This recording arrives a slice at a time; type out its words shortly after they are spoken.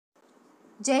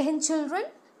Jai Hind children,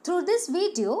 through this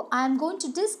video I am going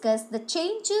to discuss the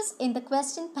changes in the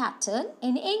question pattern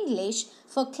in English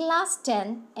for class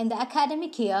 10 in the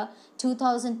academic year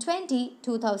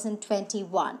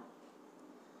 2020-2021.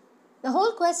 The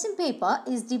whole question paper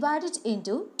is divided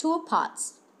into two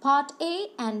parts, Part A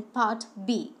and Part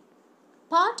B.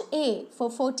 Part A for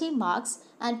 40 marks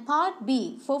and Part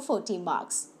B for 40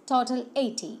 marks, total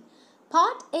 80.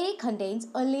 Part A contains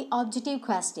only objective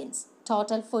questions,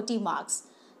 total 40 marks.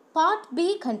 Part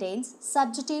B contains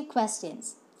subjective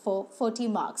questions for 40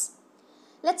 marks.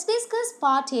 Let's discuss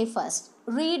Part A first.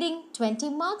 Reading 20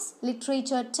 marks,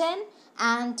 literature 10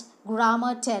 and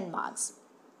grammar 10 marks.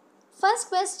 First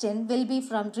question will be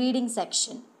from reading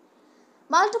section.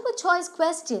 Multiple choice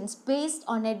questions based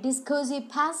on a discursive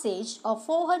passage of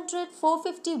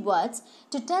 400-450 words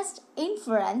to test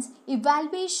inference,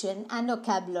 evaluation and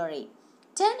vocabulary.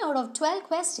 10 out of 12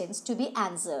 questions to be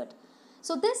answered.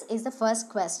 So this is the first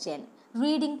question,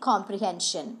 reading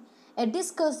comprehension. A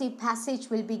discursive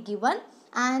passage will be given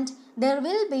and there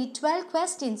will be 12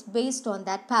 questions based on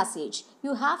that passage.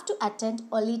 You have to attend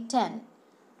only 10.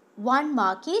 1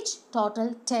 mark each,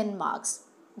 total 10 marks.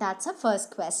 That's the first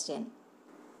question.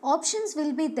 Options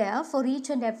will be there for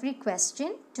each and every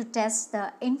question to test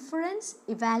the inference,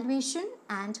 evaluation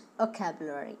and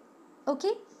vocabulary.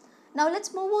 Okay, now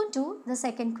let's move on to the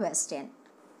second question.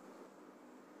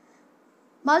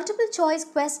 Multiple choice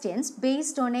questions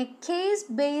based on a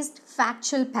case-based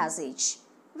factual passage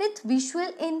with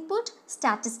visual input,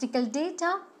 statistical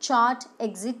data, chart,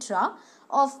 etc.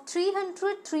 of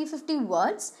 300-350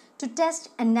 words to test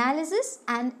analysis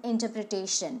and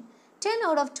interpretation. 10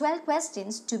 out of 12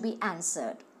 questions to be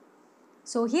answered.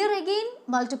 So here again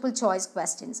multiple choice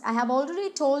questions. I have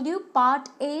already told you Part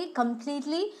A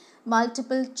completely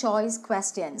multiple choice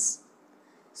questions.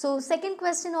 So second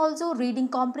question also reading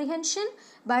comprehension,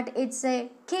 but it's a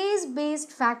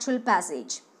case-based factual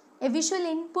passage. A visual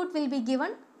input will be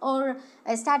given or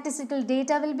a statistical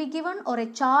data will be given or a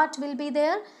chart will be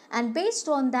there, and based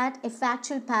on that a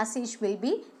factual passage will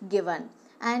be given.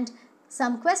 And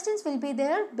some questions will be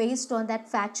there based on that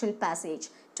factual passage.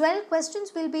 12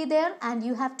 questions will be there and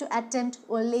you have to attempt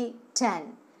only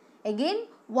 10. Again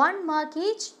 1 mark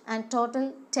each and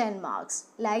total 10 marks.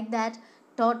 Like that,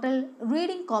 total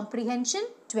reading comprehension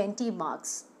 20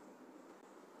 marks.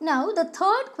 Now the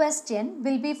third question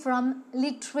will be from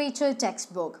literature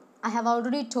textbook. I have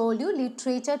already told you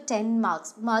literature 10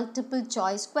 marks, multiple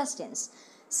choice questions.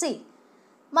 See,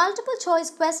 multiple choice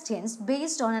questions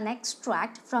based on an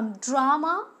extract from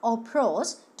drama or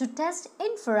prose to test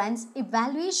inference,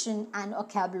 evaluation and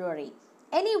vocabulary.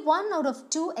 Any one out of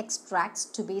 2 extracts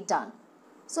to be done.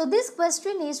 So this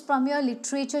question is from your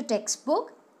literature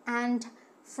textbook and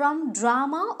from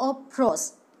drama or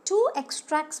prose. 2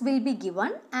 extracts will be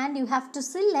given and you have to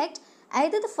select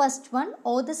either the first one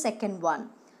or the second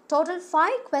one. Total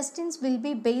 5 questions will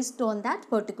be based on that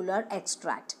particular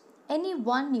extract. Any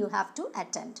one you have to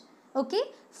attempt. Okay,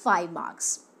 5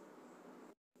 marks.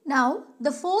 Now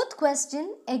the fourth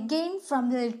question again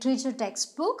from the literature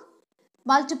textbook.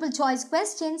 Multiple choice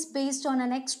questions based on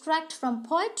an extract from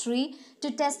poetry to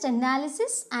test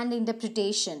analysis and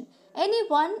interpretation. Any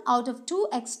one out of 2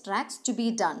 extracts to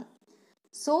be done.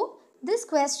 So this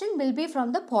question will be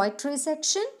from the poetry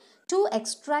section. 2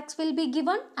 extracts will be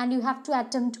given and you have to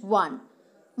attempt 1.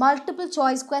 Multiple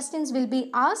choice questions will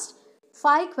be asked.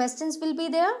 5 questions will be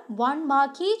there, 1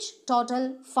 mark each,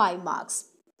 total 5 marks.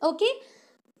 Okay.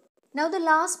 Now the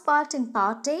last part in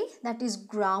Part A, that is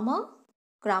grammar.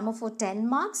 Grammar for 10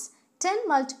 marks. 10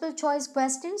 multiple choice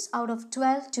questions out of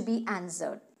 12 to be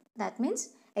answered. That means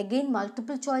again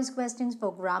multiple choice questions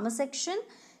for grammar section.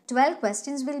 12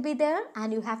 questions will be there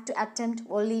and you have to attempt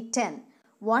only 10.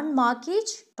 1 mark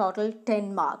each, total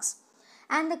 10 marks.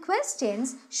 And the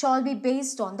questions shall be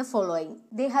based on the following.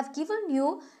 They have given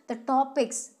you the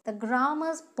topics, the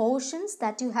grammar portions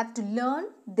that you have to learn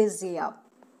this year.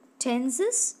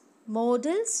 Tenses,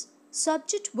 modals,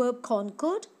 subject-verb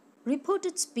concord,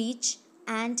 reported speech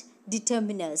and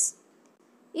determiners.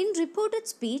 In reported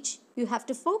speech, you have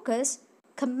to focus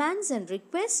commands and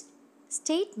requests,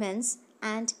 statements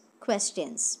and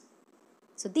questions.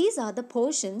 So these are the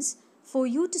portions for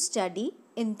you to study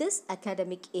in this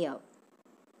academic year.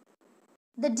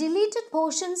 The deleted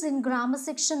portions in grammar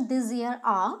section this year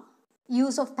are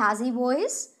use of passive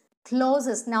voice,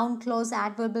 clauses, noun clause,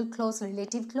 adverbial clause,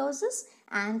 relative clauses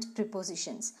and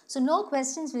prepositions. So no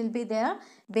questions will be there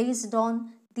based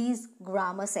on these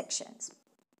grammar sections.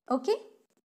 Okay.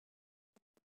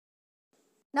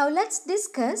 Now let's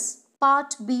discuss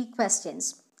Part B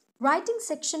questions. Writing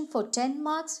section for 10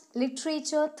 marks,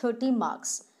 literature 30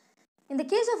 marks. In the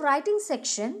case of writing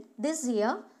section, this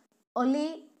year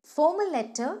only formal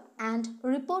letter and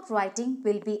report writing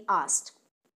will be asked.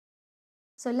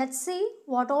 So let's see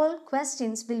what all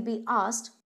questions will be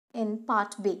asked in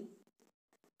part B.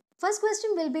 First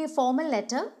question will be a formal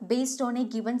letter based on a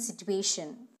given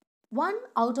situation. 1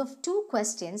 out of 2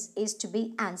 questions is to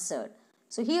be answered.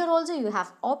 So here also you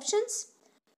have options.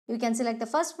 You can select the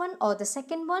first one or the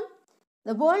second one.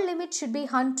 The word limit should be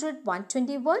 100,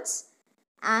 120 words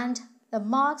and the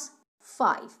marks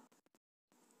 5.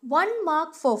 1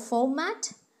 mark for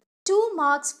format, 2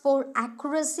 marks for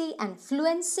accuracy and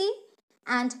fluency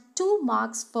and 2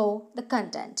 marks for the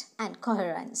content and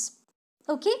coherence.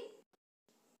 Okay?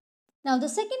 Now the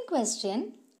second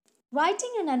question,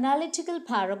 writing an analytical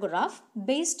paragraph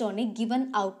based on a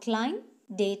given outline,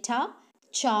 data,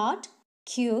 chart,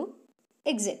 cue,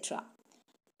 etc.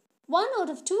 1 out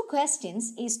of 2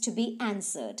 questions is to be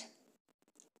answered.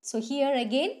 So here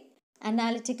again,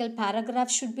 analytical paragraph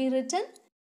should be written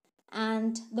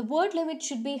and the word limit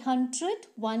should be 100,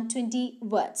 120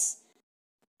 words.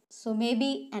 So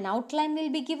maybe an outline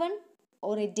will be given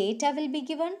or a data will be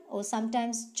given or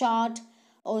sometimes chart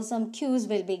or some cues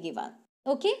will be given.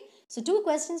 Okay, so 2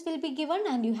 questions will be given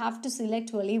and you have to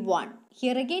select only one.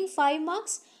 Here again 5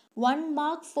 marks, 1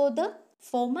 mark for the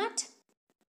format,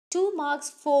 2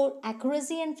 marks for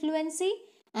accuracy and fluency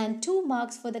and 2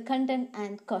 marks for the content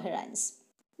and coherence.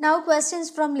 Now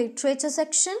questions from literature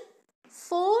section.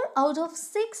 4 out of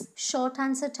 6 short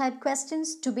answer type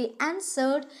questions to be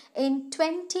answered in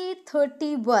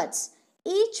 20-30 words,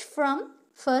 each from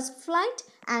First Flight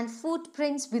and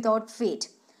Footprints Without Feet.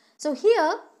 So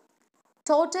here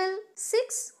total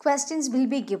 6 questions will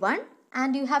be given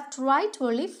and you have to write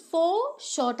only 4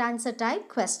 short answer type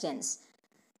questions.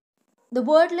 The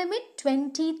word limit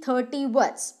 20-30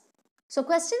 words. So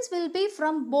questions will be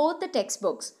from both the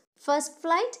textbooks, First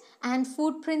Flight and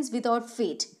Footprints Without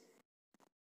Feet.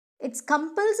 It's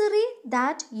compulsory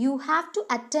that you have to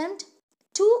attempt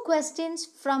 2 questions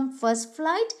from First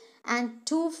Flight and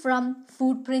 2 from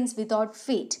Footprints Without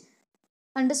Feet.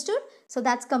 Understood? So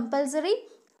that's compulsory.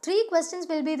 3 questions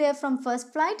will be there from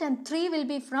First Flight and 3 will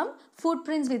be from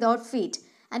Footprints Without Feet.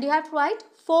 And you have to write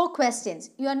 4 questions.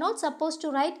 You are not supposed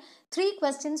to write 3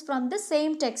 questions from the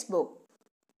same textbook.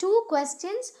 2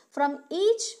 questions from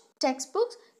each textbook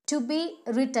to be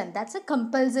written. That's a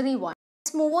compulsory one.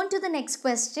 Let's move on to the next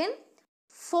question.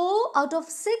 4 out of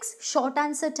 6 short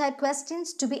answer type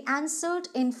questions to be answered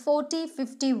in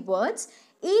 40-50 words,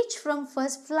 each from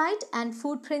First Flight and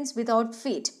Footprints Without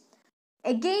Feet.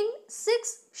 Again,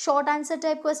 6 short answer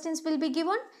type questions will be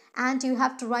given and you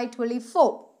have to write only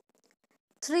 4.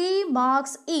 3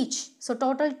 marks each. So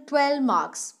total 12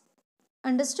 marks.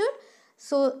 Understood?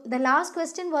 So the last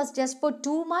question was just for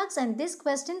 2 marks and this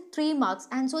question 3 marks.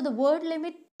 And so the word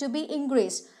limit to be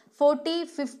increased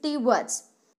 40-50 words.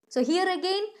 So here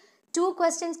again 2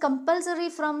 questions compulsory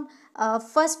from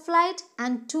First Flight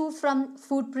and 2 from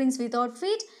Footprints Without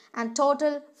Feet and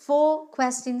total 4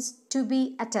 questions to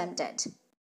be attempted.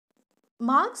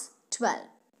 Marks 12.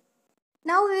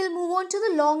 Now we will move on to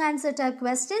the long answer type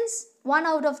questions. 1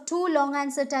 out of 2 long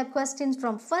answer type questions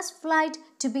from First Flight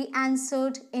to be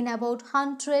answered in about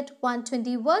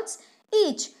 100-120 words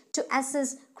each to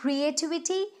assess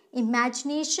creativity,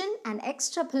 imagination and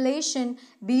extrapolation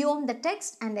beyond the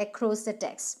text and across the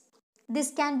text. This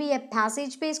can be a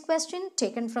passage-based question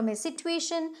taken from a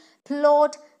situation,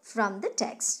 plot from the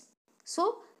text.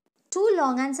 So, 2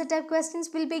 long answer type questions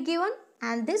will be given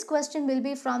and this question will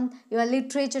be from your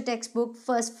literature textbook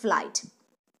First Flight.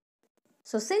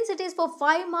 So, since it is for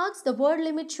 5 marks, the word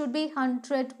limit should be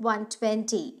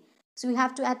 100-120. So, you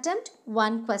have to attempt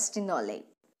 1 question only.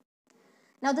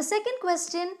 Now, the second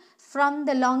question from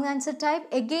the long answer type,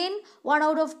 again 1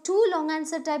 out of 2 long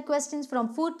answer type questions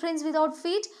from Footprints Without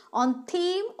Feet on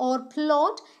theme or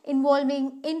plot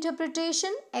involving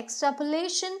interpretation,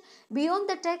 extrapolation beyond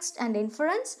the text and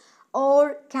inference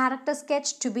or character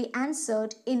sketch to be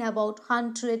answered in about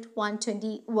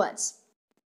 100-120 words.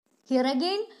 Here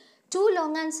again 2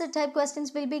 long answer type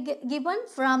questions will be given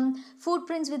from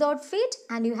Footprints Without Feet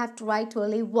and you have to write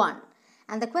only 1.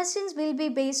 And the questions will be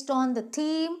based on the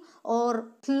theme or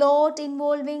plot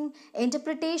involving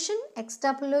interpretation,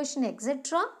 extrapolation,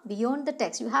 etc. beyond the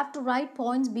text. You have to write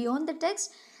points beyond the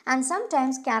text and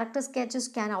sometimes character sketches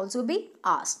can also be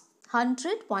asked.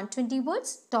 100-120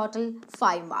 words, total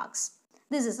 5 marks.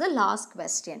 This is the last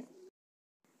question.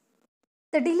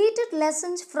 The deleted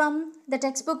lessons from the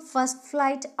textbook First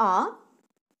Flight are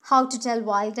How to Tell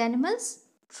Wild Animals,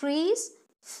 Trees,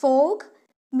 Fog,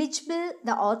 Mitchell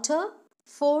the Author,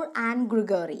 for Anne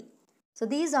Gregory. So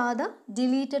these are the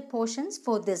deleted portions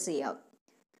for this year.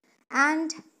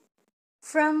 And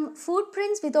from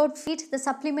Footprints Without Feet, the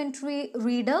supplementary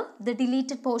reader, the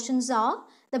deleted portions are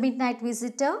The Midnight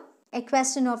Visitor, A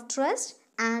Question of Trust,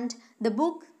 and The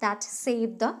Book That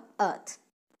Saved the Earth.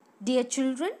 Dear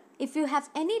children, if you have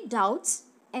any doubts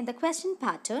in the question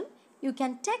pattern, you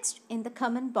can text in the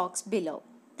comment box below.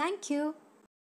 Thank you.